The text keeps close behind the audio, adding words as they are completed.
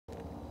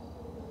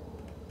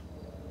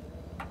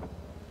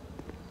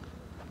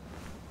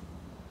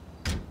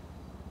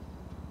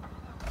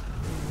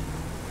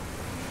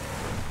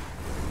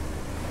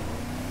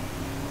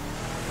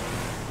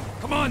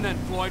on then,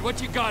 Floyd.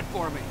 What you got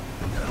for me?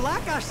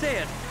 Like I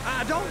said,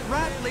 I don't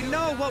rightly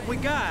know what we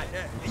got.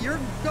 You're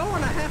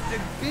going to have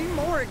to be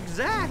more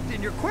exact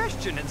in your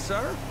questioning,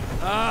 sir.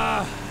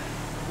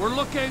 We're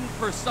looking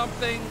for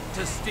something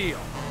to steal.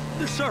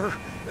 Sir,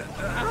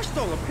 I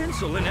stole a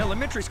pencil in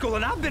elementary school,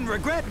 and I've been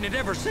regretting it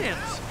ever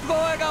since.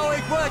 Boy, it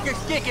always was a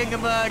stick in the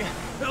mud.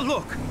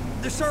 Look,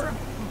 sir,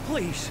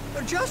 please,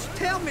 just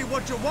tell me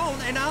what you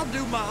want, and I'll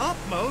do my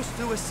utmost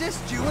to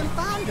assist you in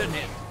finding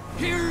it.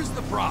 Here's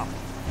the problem.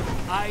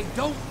 I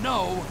don't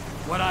know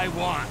what I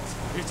want.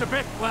 It's a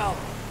bit, well,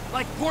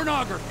 like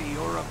pornography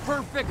or a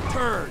perfect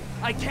turd.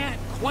 I can't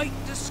quite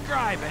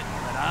describe it,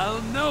 but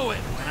I'll know it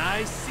when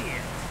I see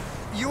it.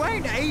 You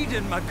ain't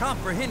aiding my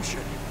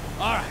comprehension.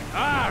 All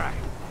right.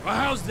 Well,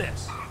 how's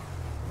this?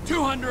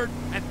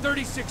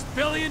 $236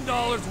 billion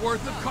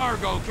worth of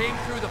cargo came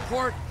through the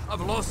port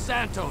of Los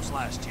Santos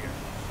last year.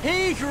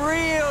 He's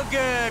real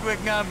good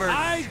with numbers.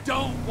 I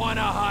don't want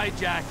to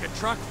hijack a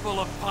truck full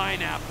of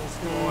pineapples,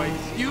 Floyd.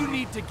 You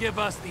need to give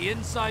us the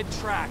inside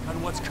track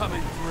on what's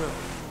coming through.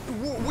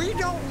 We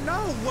don't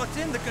know what's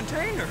in the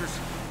containers.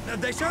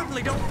 They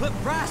certainly don't put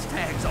price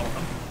tags on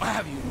them.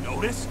 Have you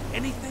noticed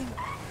anything?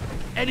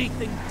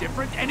 Anything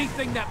different?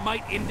 Anything that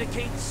might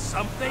indicate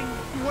something?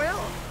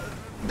 Well,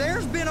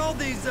 there's been all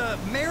these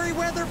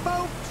Merryweather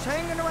folks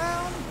hanging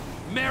around.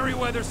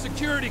 Merryweather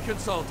Security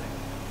Consulting.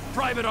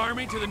 Private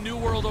army to the New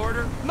World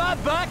Order. My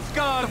butt's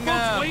gone The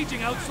numb. folks waging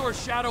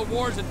outsourced shadow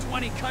wars in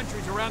 20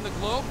 countries around the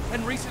globe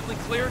and recently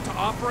cleared to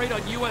operate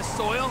on U.S.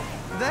 soil.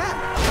 That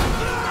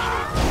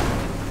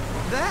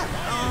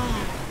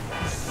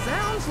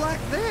sounds like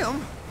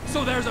them.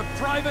 So there's a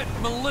private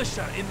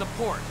militia in the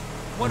port.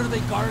 What are they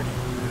guarding?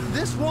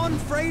 This one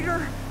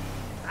freighter,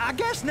 I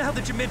guess now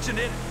that you mention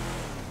it,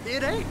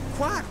 it ain't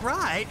quite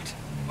right.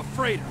 A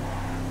freighter.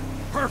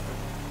 Perfect.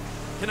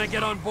 Can I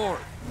get on board?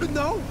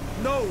 No,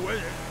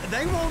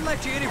 they won't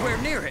let you anywhere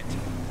near it.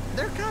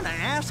 They're kind of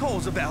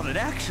assholes about it,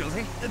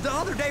 actually. The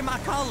other day, my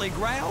colleague,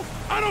 Ralph...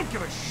 I don't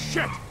give a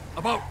shit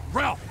about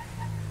Ralph.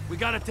 We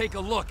gotta take a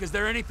look. Is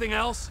there anything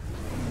else?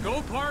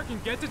 Go park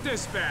and get the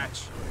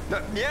dispatch.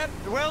 Yep,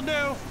 will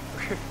do.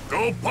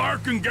 Go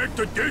park and get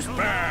the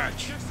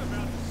dispatch. Just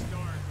about to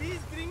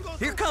start.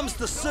 Here comes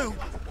the soup.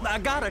 I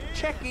gotta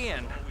check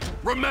in.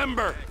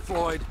 Remember,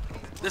 Floyd,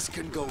 this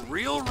can go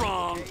real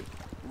wrong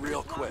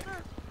real quick.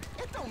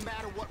 It don't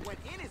matter what went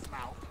in his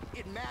mouth.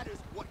 It matters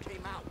what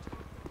came out.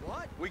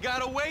 What? We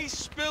got a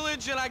waste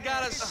spillage and I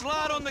got a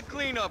slot on the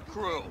cleanup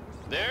crew.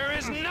 There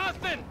is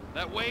nothing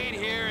that Wade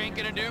here ain't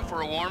gonna do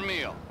for a warm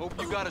meal.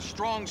 Hope you got a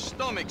strong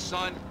stomach,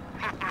 son.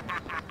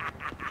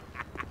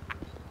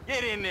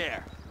 Get in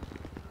there.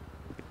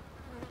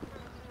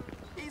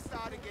 He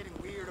started getting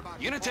weird about...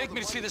 You gonna take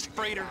me to see this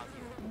freighter?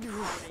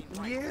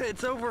 Yeah,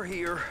 it's over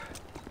here.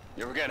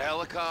 You ever get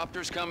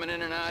helicopters coming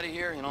in and out of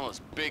here? You know, those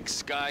big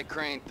sky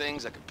crane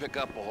things that could pick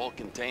up a whole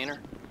container?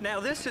 Now,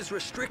 this is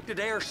restricted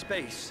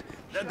airspace.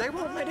 They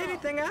won't let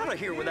anything out of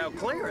here without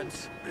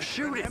clearance.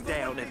 Shoot it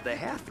down if they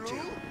have to.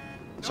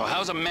 So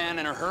how's a man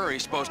in a hurry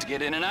supposed to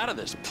get in and out of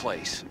this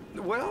place?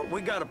 Well,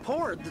 we got a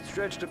port that's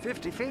stretched to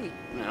 50 feet.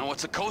 You know,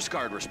 what's the Coast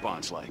Guard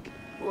response like?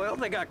 Well,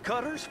 they got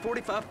cutters,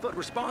 45-foot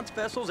response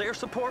vessels, air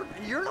support.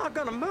 You're not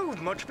gonna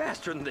move much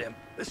faster than them,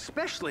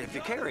 especially if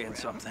you're carrying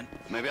something.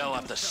 Maybe I'll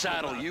have to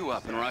saddle you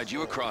up and ride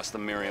you across the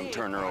Miriam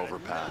Turner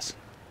overpass.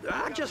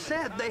 I just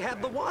said they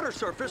have the water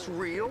surface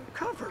real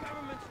covered.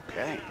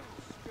 Okay.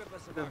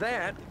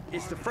 That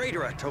is the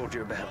freighter I told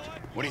you about.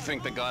 What do you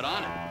think they got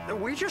on it?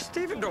 We just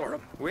stevedore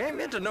them. We ain't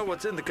meant to know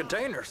what's in the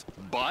containers.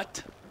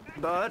 But?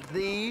 But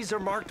these are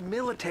marked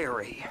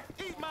military.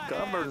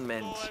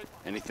 Government.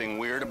 Anything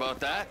weird about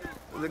that?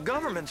 The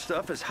government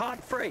stuff is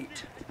hot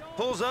freight.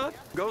 Pulls up,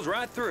 goes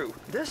right through.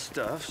 This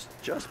stuff's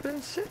just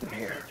been sitting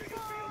here.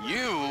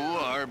 You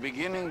are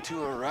beginning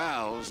to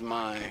arouse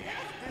my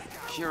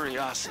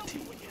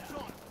curiosity.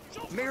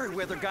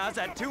 Merryweather guys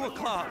at 2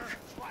 o'clock.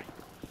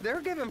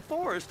 They're giving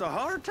Forrest a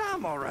hard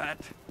time, all right.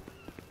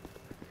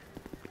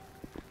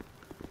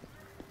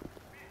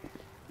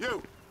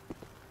 You!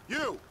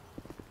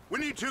 We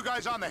need 2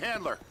 guys on the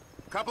handler.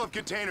 Couple of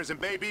containers and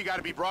Baby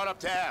gotta be brought up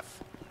to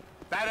F.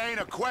 That ain't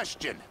a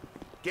question.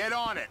 Get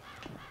on it.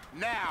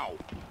 Now!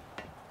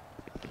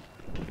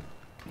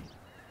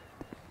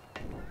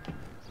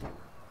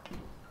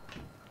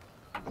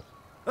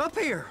 Up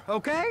here,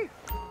 okay?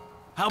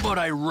 How about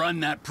I run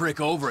that prick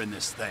over in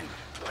this thing?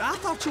 I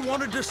thought you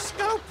wanted to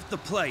scope the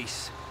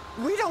place.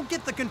 We don't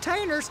get the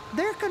containers,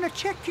 they're gonna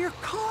check your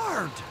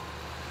card.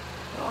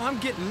 Oh, I'm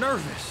getting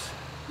nervous.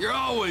 You're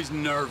always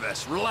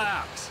nervous.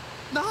 Relax.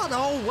 Not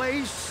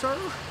always, sir.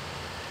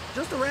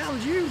 Just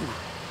around you.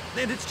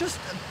 And it's just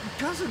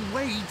Cousin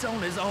Wade's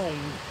on his own.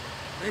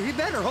 He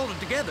better hold it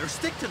together,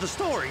 stick to the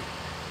story.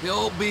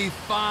 He'll be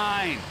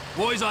fine.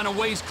 Boy's on a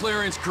waste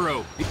clearance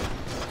crew.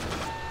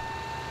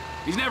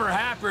 He's never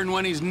happier than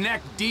when he's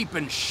neck deep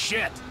in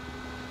shit.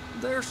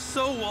 They're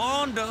so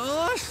on to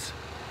us.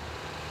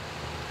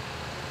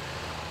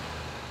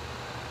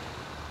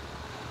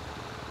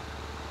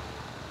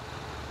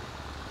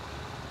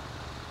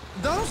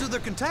 Those are the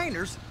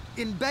containers.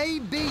 in Bay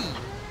B.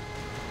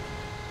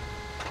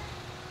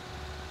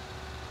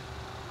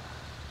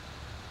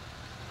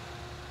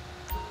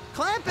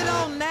 Clamp it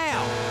on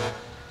now.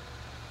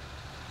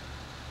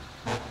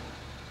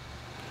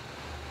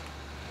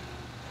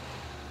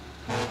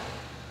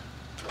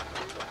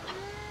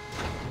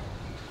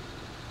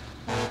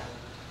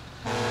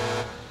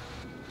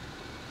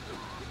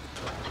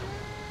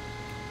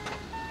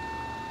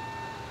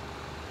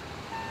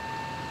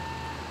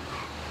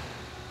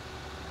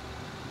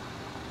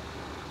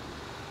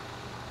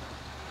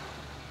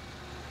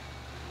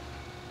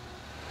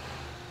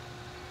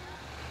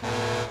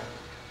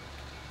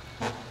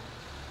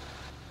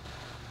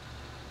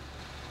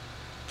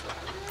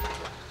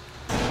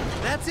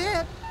 That's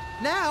it.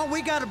 Now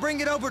we gotta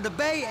bring it over to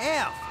Bay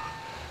F.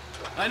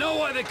 I know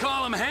why they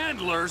call them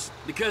handlers,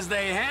 because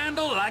they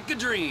handle like a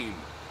dream.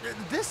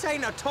 This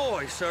ain't a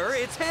toy, sir.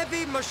 It's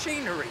heavy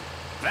machinery.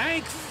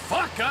 Thank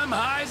fuck I'm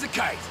high as a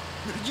kite.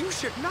 You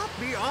should not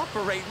be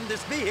operating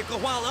this vehicle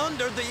while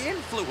under the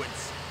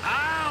influence.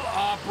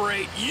 I'll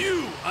operate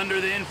you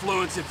under the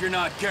influence if you're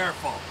not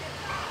careful.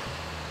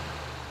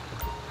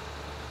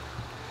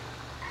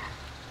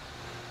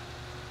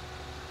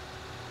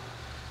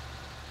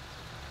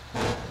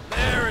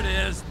 There it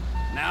is.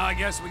 Now I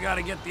guess we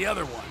gotta get the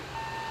other one.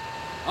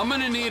 I'm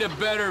gonna need a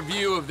better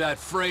view of that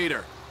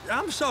freighter.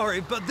 I'm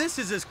sorry, but this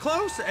is as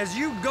close as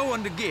you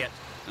going to get.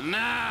 Nah.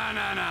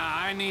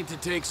 I need to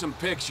take some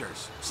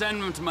pictures.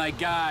 Send them to my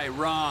guy,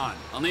 Ron.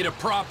 I'll need a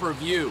proper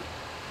view.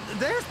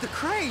 There's the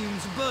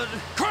cranes, but...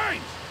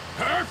 Cranes!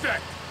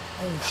 Perfect!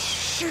 Oh,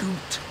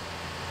 shoot!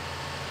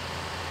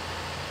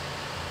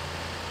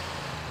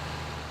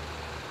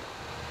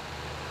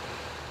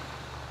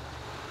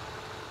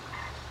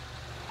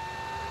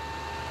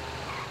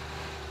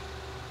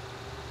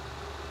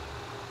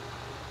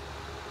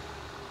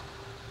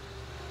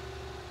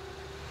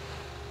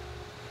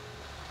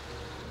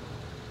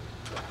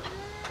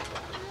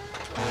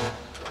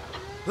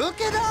 Hook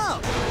it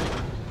up!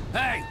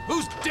 Hey,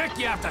 whose dick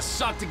you have to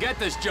suck to get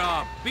this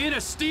job? Being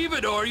a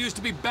stevedore used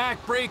to be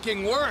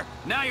back-breaking work.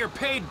 Now you're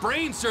paid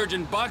brain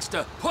surgeon bucks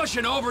to push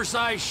an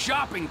oversized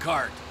shopping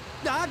cart.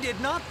 I did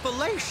not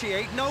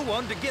fellatiate no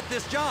one to get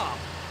this job.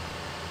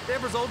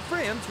 Trevor's old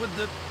friends with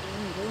the...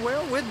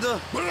 well, with the...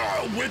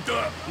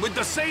 With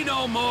the say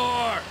no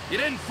more. You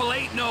didn't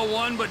fillet no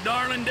one, but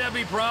darling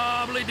Debbie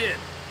probably did.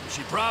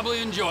 She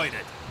probably enjoyed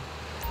it.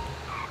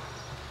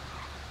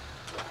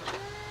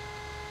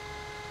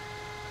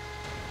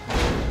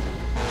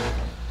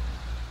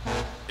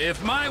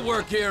 If my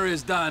work here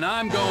is done,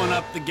 I'm going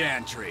up the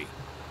gantry.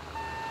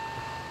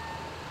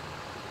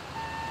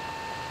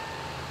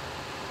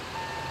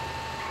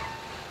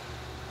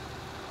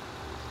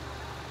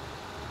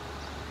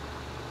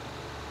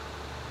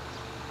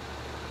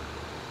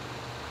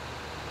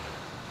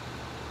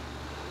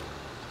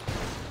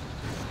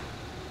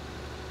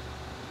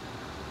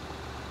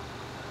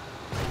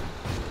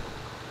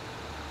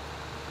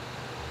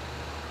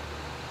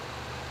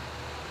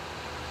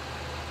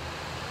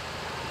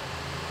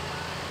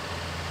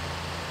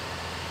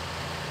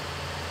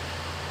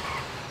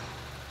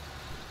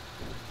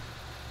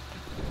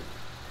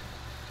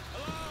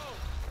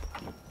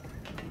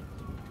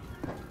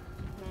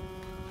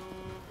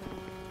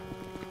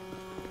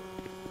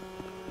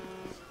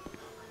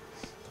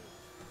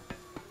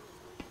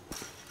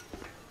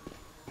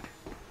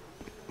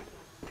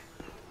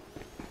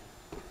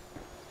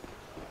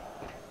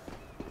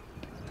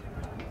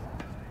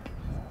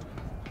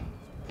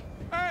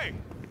 Hey!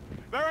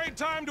 There ain't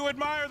time to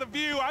admire the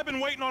view. I've been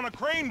waiting on a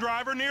crane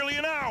driver nearly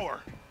an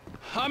hour.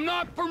 I'm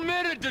not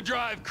permitted to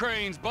drive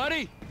cranes,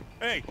 buddy.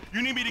 Hey,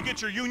 you need me to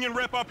get your union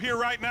rep up here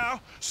right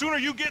now? Sooner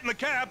you get in the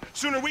cab,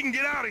 sooner we can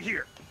get out of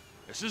here.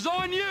 This is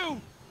on you.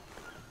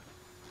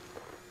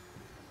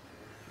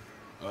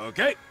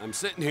 Okay, I'm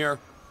sitting here.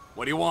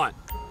 What do you want?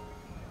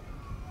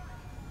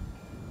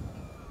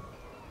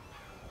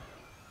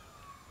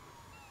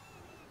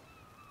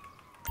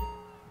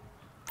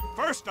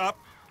 First up,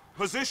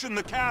 position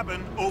the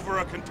cabin over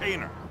a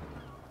container.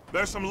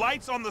 There's some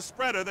lights on the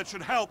spreader that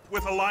should help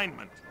with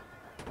alignment.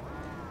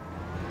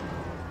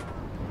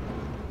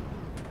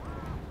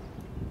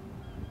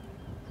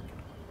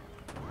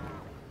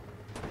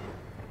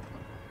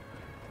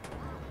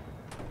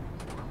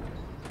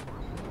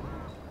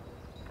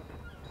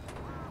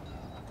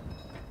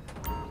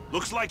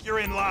 Looks like you're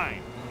in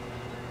line.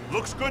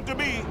 Looks good to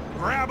me.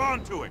 Grab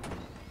onto it.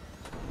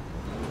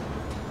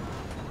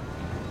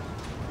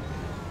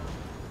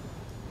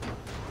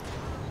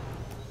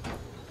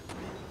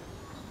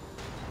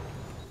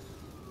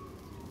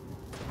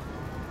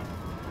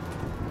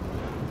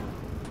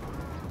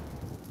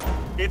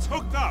 It's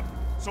hooked up,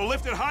 so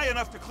lift it high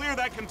enough to clear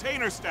that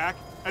container stack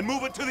and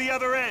move it to the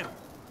other end.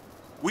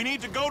 We need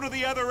to go to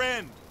the other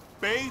end,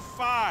 Bay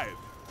 5.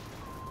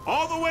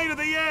 All the way to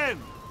the end!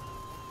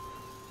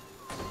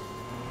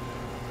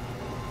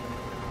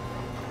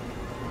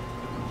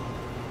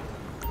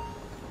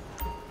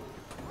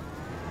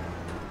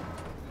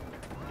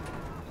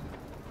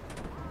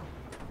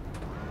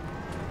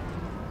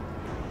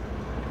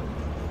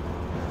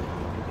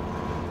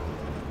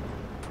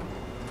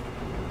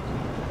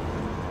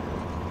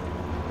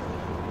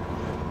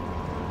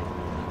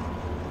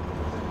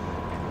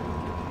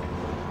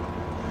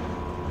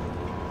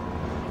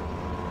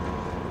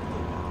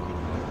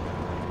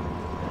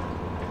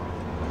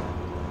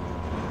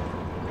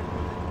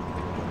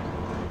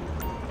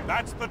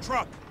 That's the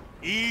truck.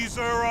 Ease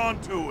her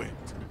onto it.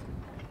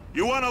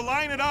 You want to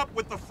line it up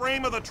with the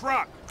frame of the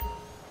truck.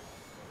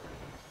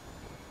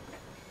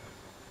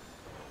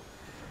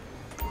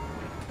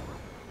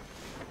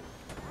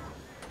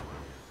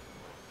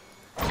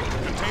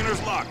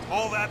 Container's locked,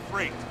 all that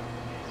freight.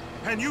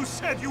 And you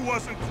said you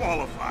wasn't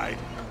qualified.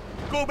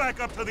 Go back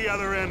up to the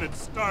other end and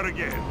start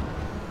again.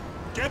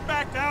 Get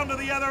back down to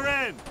the other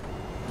end.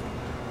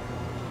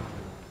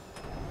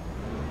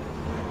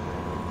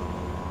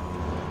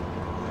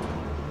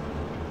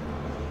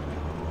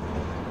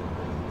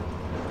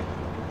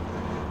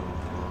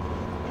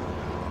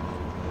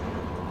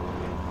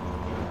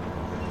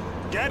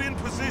 Get in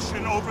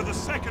position over the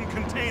second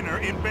container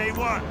in Bay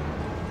 1.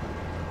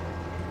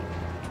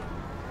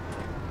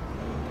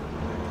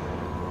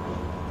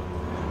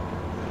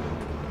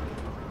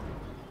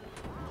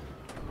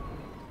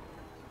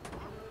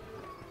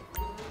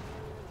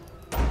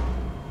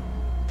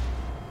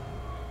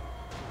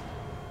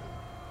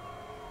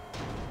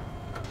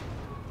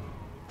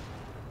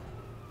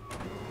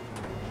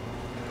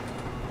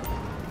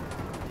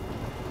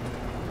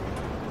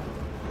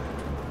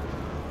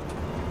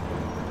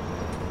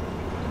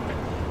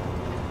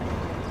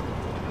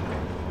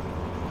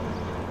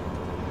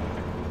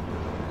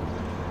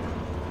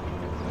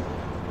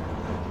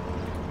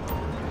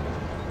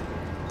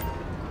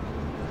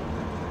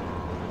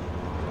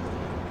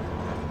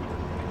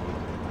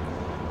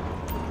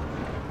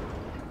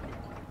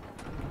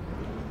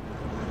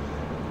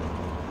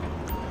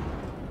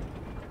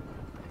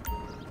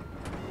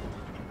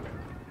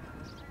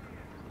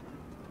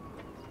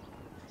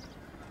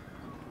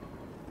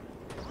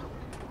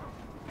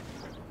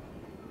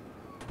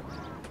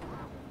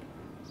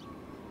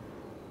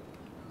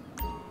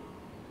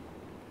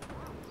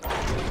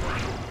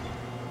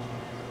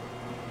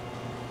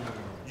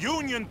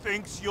 Union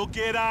thinks you'll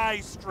get eye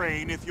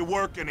strain if you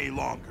work any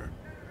longer.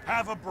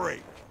 Have a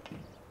break.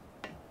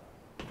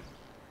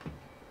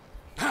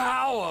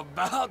 How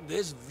about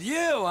this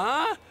view,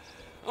 huh?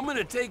 I'm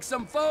gonna take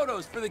some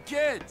photos for the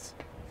kids.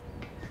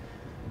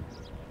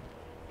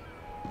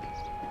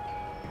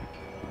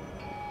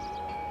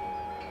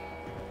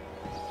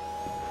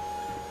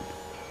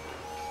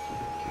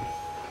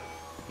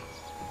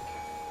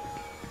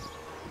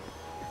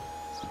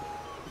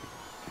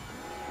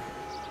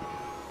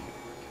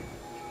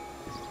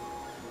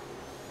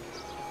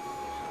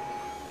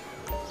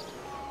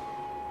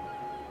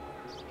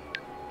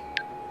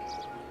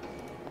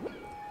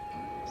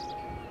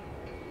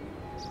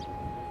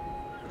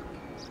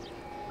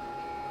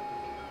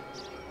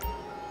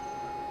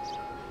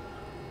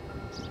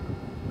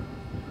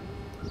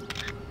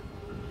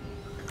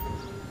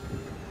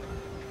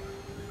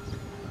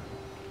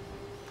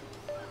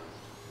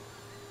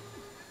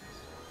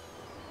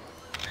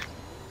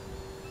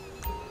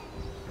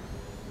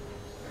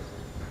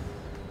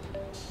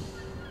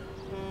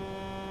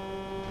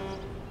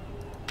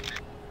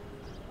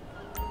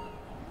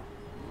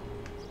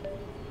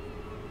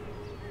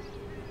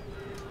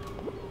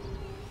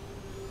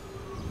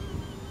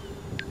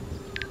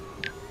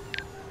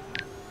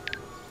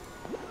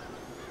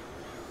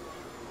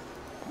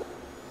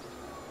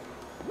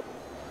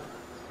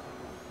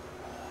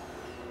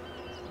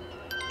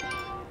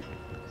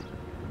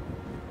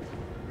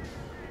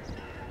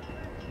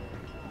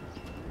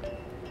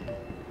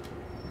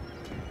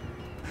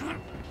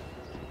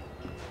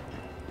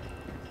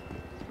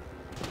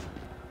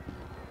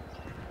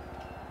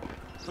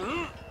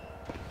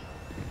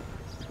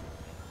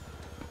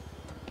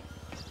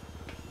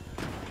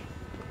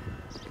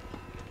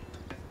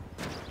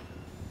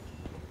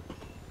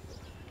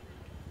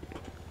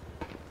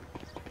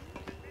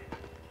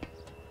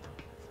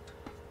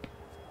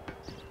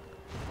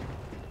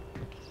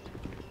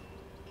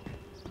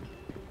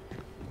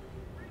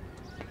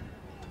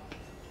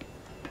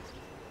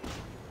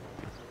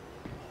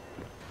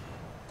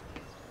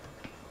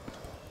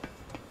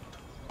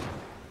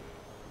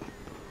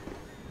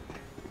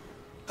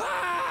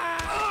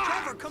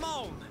 Come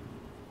on.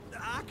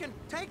 I can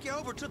take you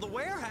over to the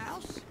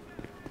warehouse.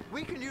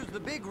 We can use the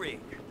big rig.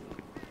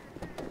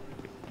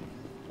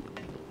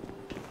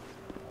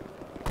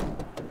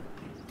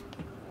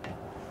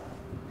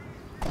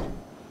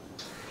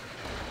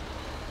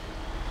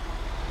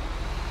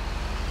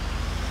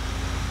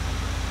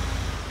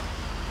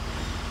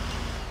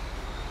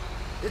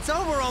 It's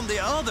over on the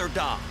other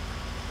dock.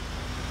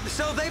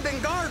 So they've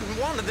been guarding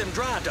one of them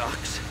dry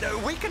docks.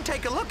 We can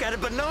take a look at it,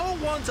 but no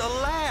one's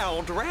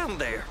allowed around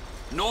there.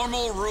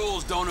 Normal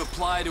rules don't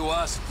apply to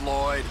us,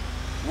 Floyd.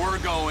 We're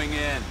going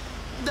in.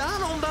 I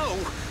don't know.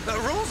 The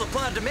rules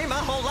applied to me my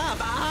whole life.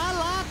 I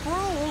like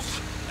rules.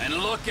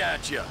 And look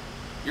at you.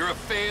 You're a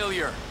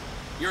failure.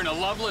 You're in a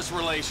loveless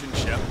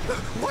relationship.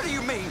 What do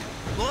you mean?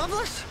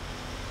 Loveless?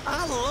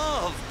 I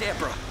love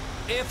Deborah.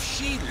 If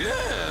she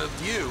loved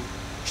you,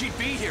 she'd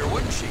be here,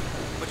 wouldn't she?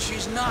 But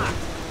she's not.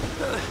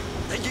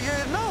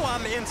 You know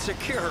I'm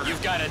insecure.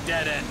 You've got a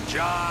dead-end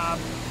job.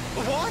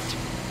 What?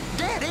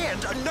 Dead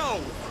end? No.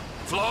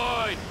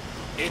 Floyd,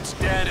 it's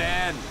dead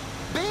end.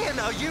 Being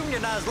a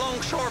unionized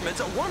longshoreman's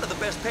one of the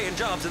best paying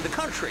jobs in the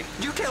country.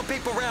 You tell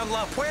people around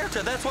La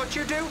Puerta that's what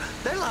you do,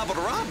 they're liable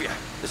to rob you.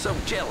 They're so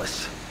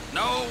jealous.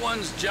 No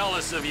one's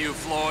jealous of you,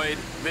 Floyd.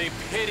 They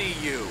pity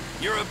you.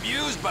 You're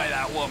abused by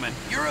that woman.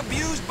 You're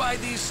abused by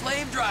these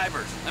slave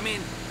drivers. I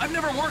mean, I've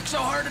never worked so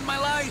hard in my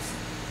life.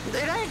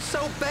 It ain't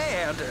so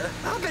bad.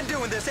 I've been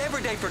doing this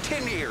every day for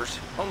 10 years,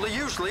 only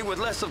usually with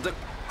less of the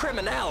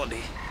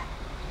criminality.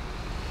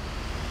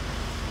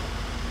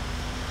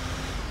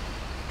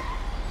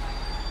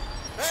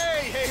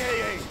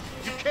 Hey!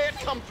 You can't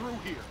come through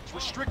here. It's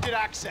restricted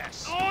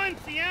access. No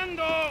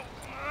entiendo.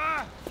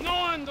 No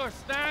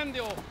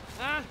understando.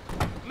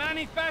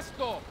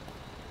 Manifesto.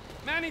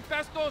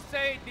 Manifesto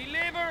say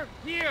deliver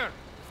here.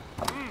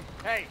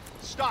 Hey,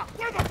 stop.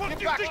 Where the fuck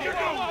do you think you're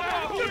going?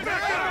 Get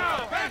back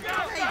out!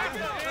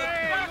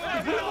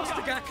 He must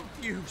have got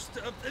confused.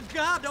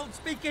 God don't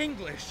speak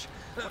English.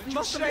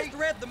 Must have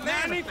misread the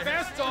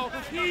Manifesto.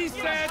 He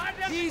said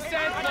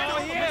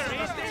go here.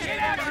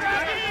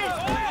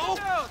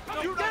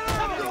 You get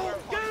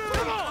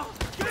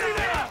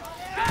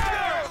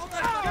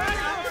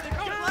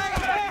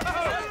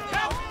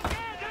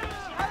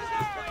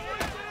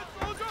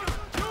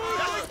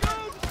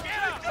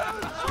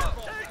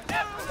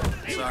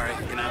Sorry,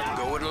 you're gonna have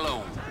to go it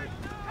alone.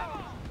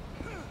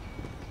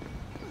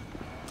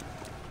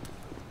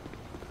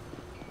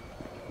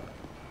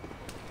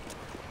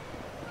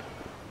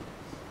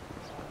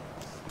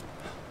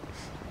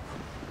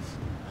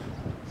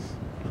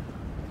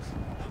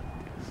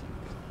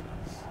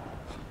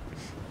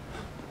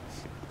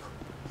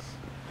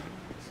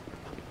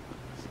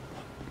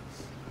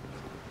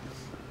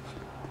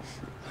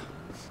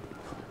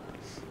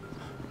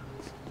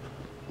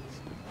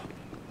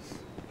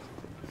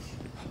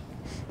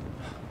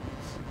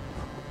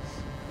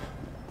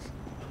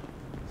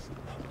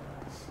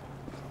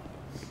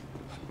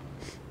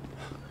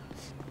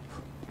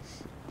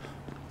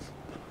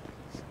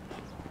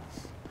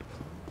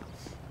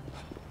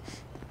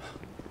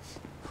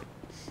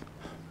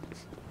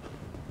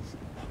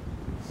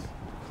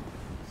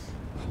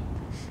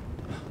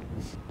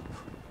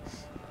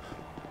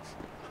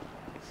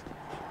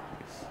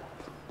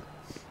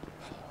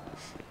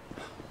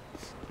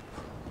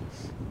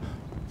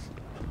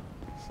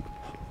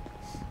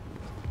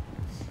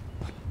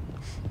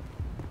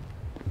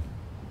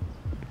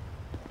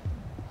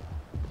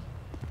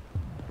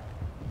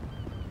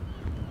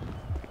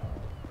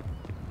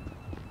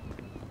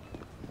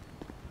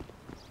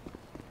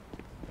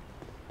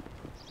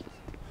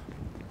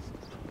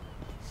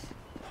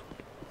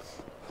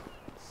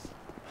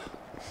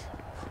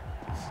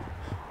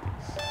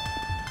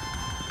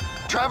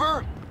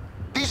 Trevor,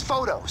 these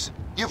photos,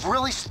 you've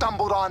really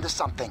stumbled onto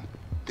something.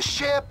 The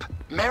ship,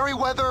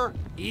 Merryweather.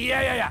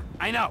 Yeah,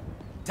 I know.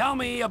 Tell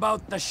me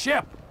about the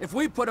ship. If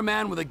we put a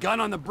man with a gun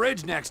on the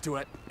bridge next to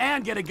it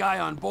and get a guy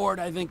on board,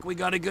 I think we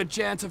got a good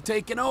chance of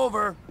taking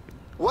over.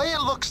 Way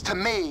it looks to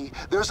me,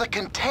 there's a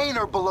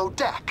container below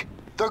deck.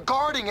 They're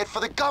guarding it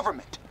for the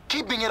government,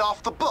 keeping it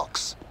off the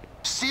books.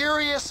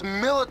 Serious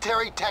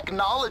military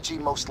technology,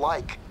 most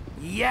like.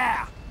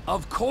 Yeah,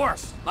 of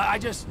course. I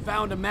just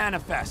found a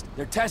manifest.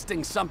 They're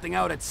testing something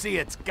out at sea.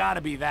 It's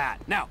gotta be that.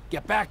 Now,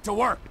 get back to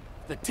work.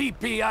 The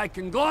TPI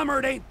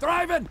conglomerate ain't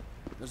thriving.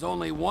 There's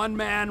only one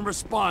man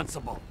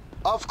responsible.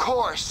 Of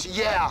course,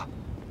 yeah.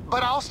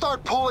 But I'll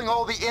start pulling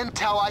all the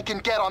intel I can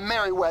get on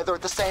Merryweather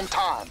at the same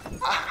time.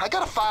 I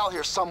got a file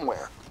here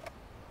somewhere.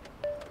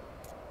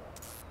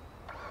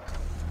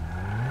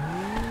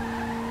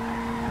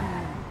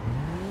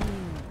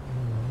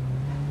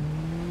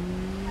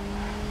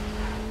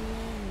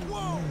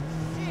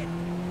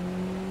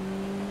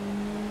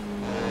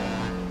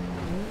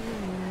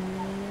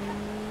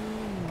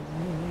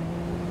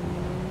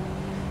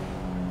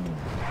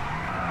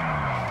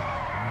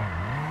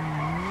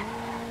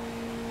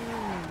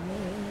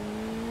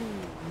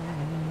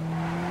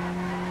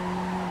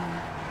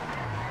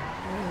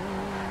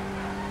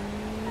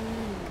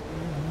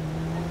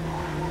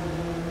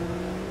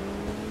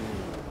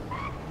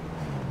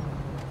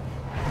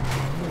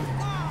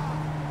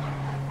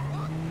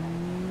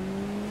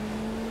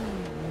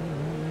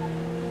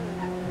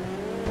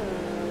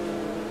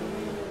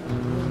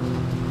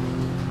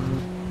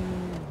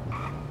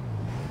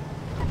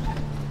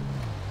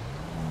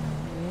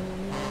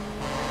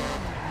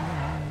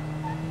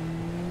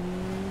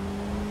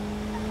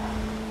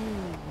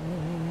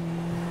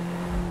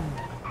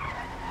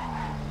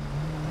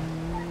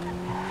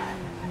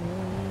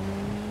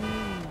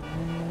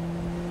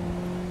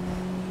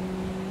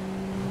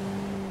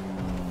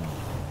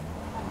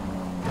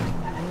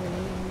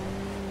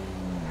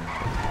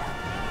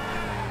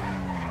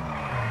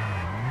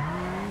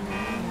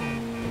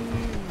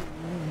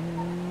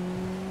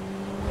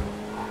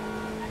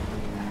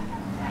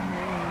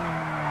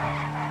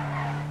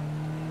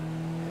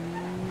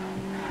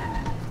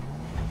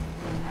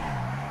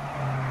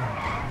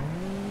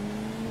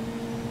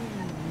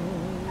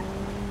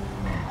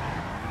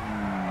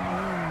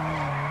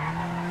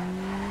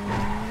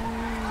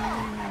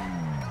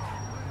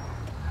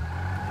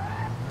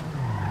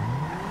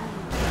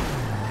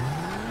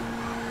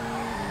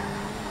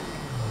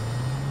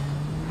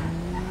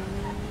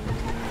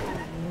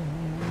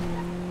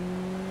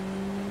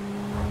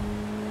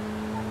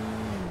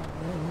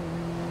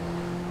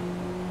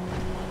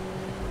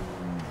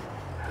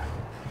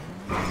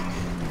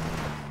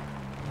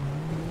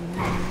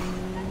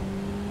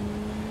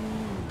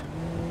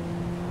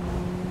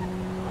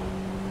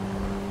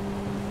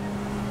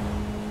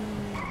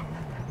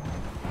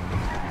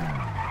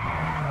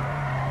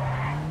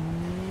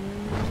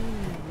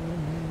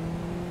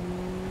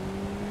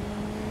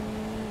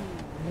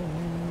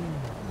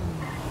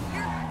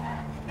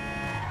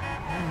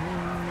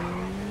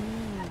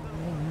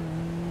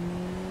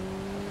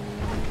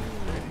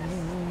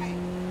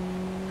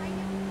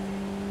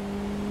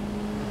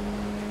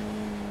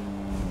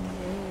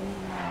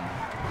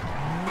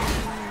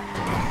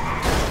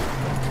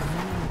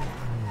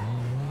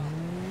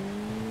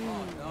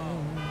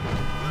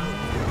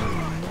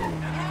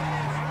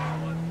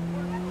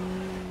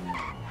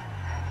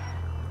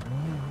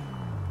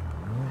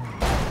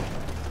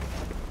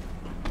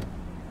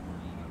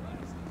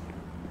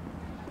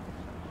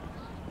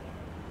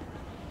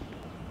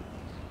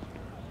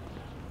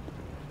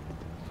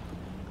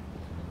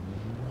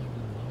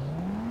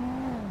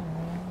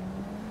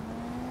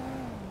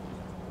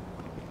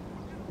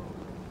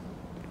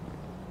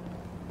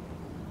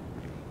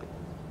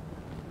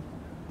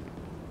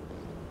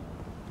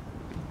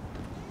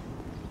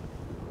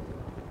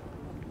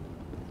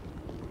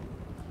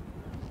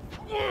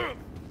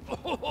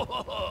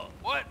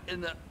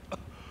 in the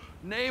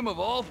name of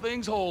all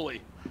things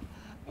holy?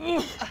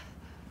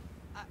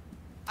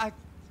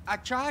 I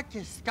tried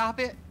to stop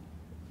it,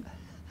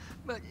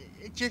 but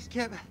it just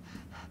kept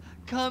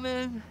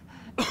coming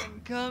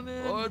and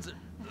coming. Oh, it's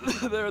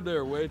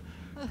there, Wade.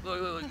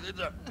 Look,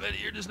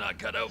 you're just not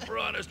cut out for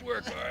honest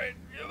work, all right?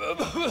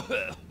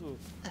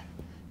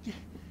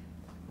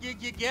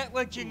 Did you get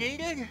what you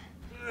needed?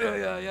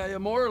 Yeah,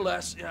 more or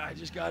less. Yeah, I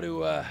just got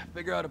to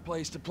figure out a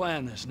place to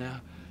plan this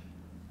now.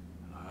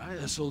 All right,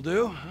 this'll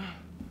do.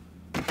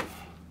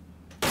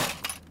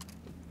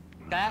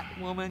 That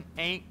woman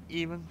ain't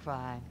even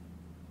fine.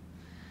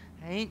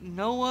 Ain't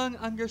no one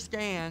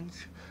understands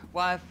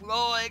why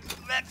Floyd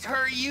lets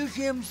her use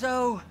him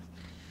so.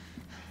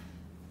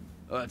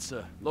 Oh, it's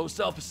low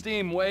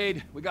self-esteem,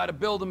 Wade. We got to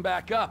build him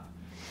back up.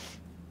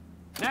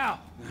 Now.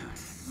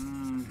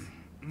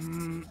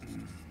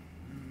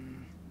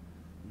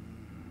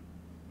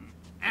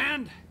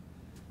 And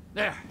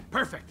there,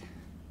 perfect.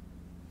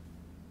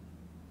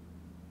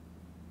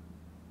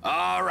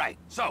 All right,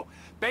 so,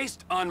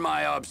 based on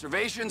my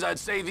observations, I'd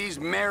say these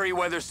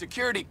Merryweather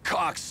security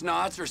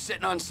cocksnots are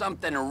sitting on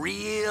something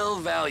real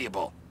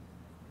valuable.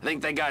 I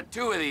think they got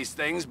 2 of these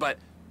things, but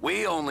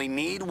we only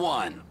need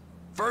 1.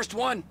 First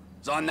one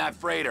is on that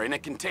freighter in a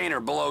container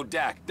below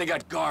deck. They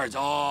got guards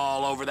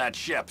all over that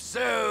ship,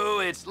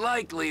 so it's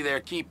likely they're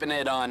keeping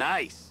it on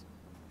ice.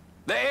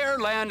 The air,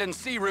 land, and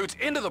sea routes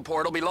into the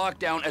port will be locked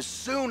down as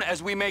soon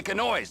as we make a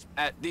noise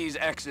at these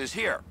X's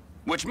here.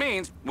 Which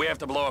means we have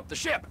to blow up the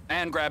ship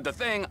and grab the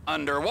thing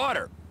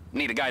underwater.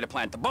 Need a guy to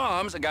plant the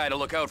bombs, a guy to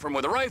look out for him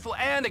with a rifle,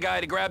 and a guy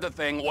to grab the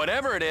thing,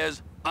 whatever it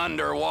is,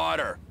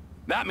 underwater.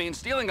 That means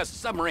stealing us a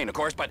submarine, of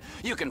course, but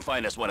you can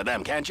find us one of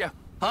them, can't you?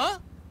 Huh?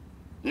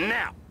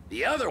 Now,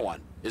 the other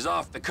one is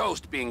off the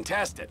coast being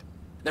tested.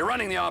 They're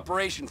running the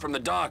operation from the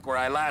dock where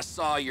I last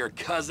saw your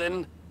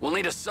cousin. We'll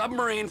need a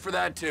submarine for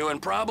that too,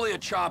 and probably a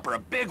chopper, a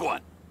big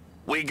one.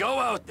 We go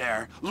out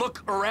there,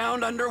 look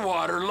around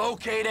underwater,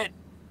 locate it,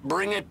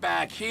 bring it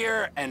back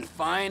here, and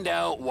find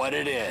out what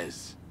it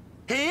is.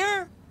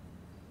 Here?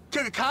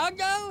 To the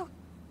Congo?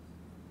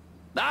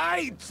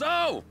 Aye,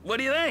 so, what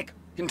do you think?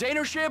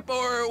 Container ship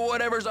or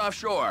whatever's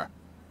offshore?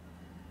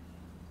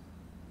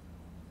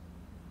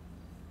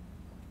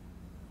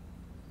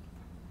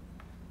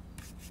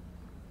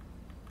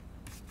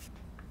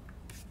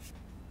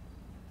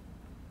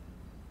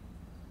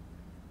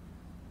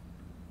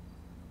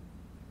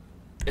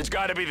 It's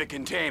gotta be the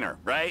container,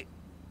 right?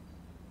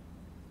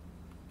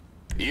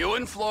 You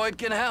and Floyd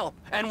can help,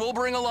 and we'll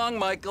bring along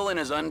Michael and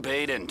his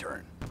unpaid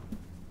intern.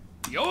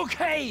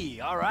 Okay,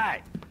 all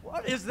right.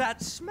 What is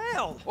that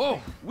smell?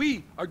 Oh,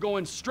 we are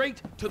going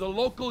straight to the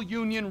local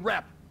union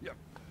rep.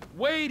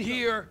 Wade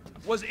here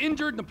was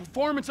injured in the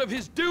performance of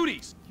his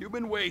duties.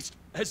 Human waste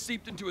has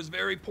seeped into his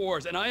very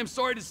pores, and I am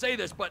sorry to say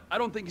this, but I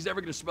don't think he's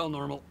ever gonna smell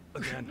normal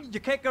again. You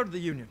can't go to the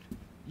union.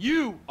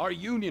 You are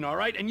union, all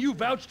right? And you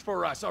vouched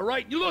for us, all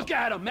right? You look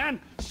at him, man.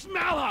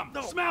 Smell him.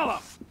 No. Smell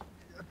him.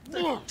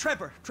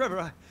 Trevor,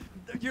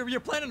 you're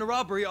planning a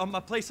robbery on my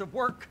place of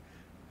work.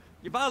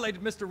 You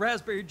violated Mr.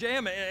 Raspberry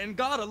Jam, and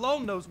God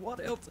alone knows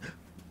what else.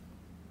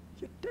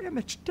 You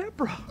damaged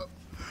Deborah.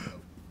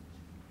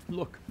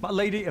 Look, my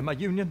lady and my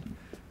union,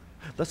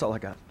 that's all I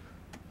got.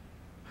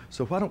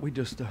 So why don't we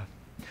just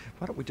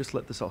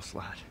let this all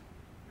slide,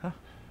 huh?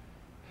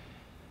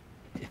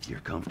 If you're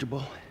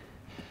comfortable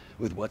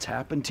with what's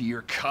happened to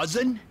your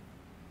cousin,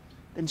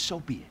 then so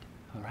be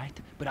it, all right?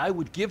 But I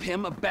would give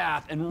him a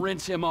bath and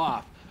rinse him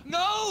off.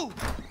 No!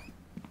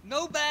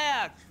 No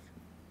baths!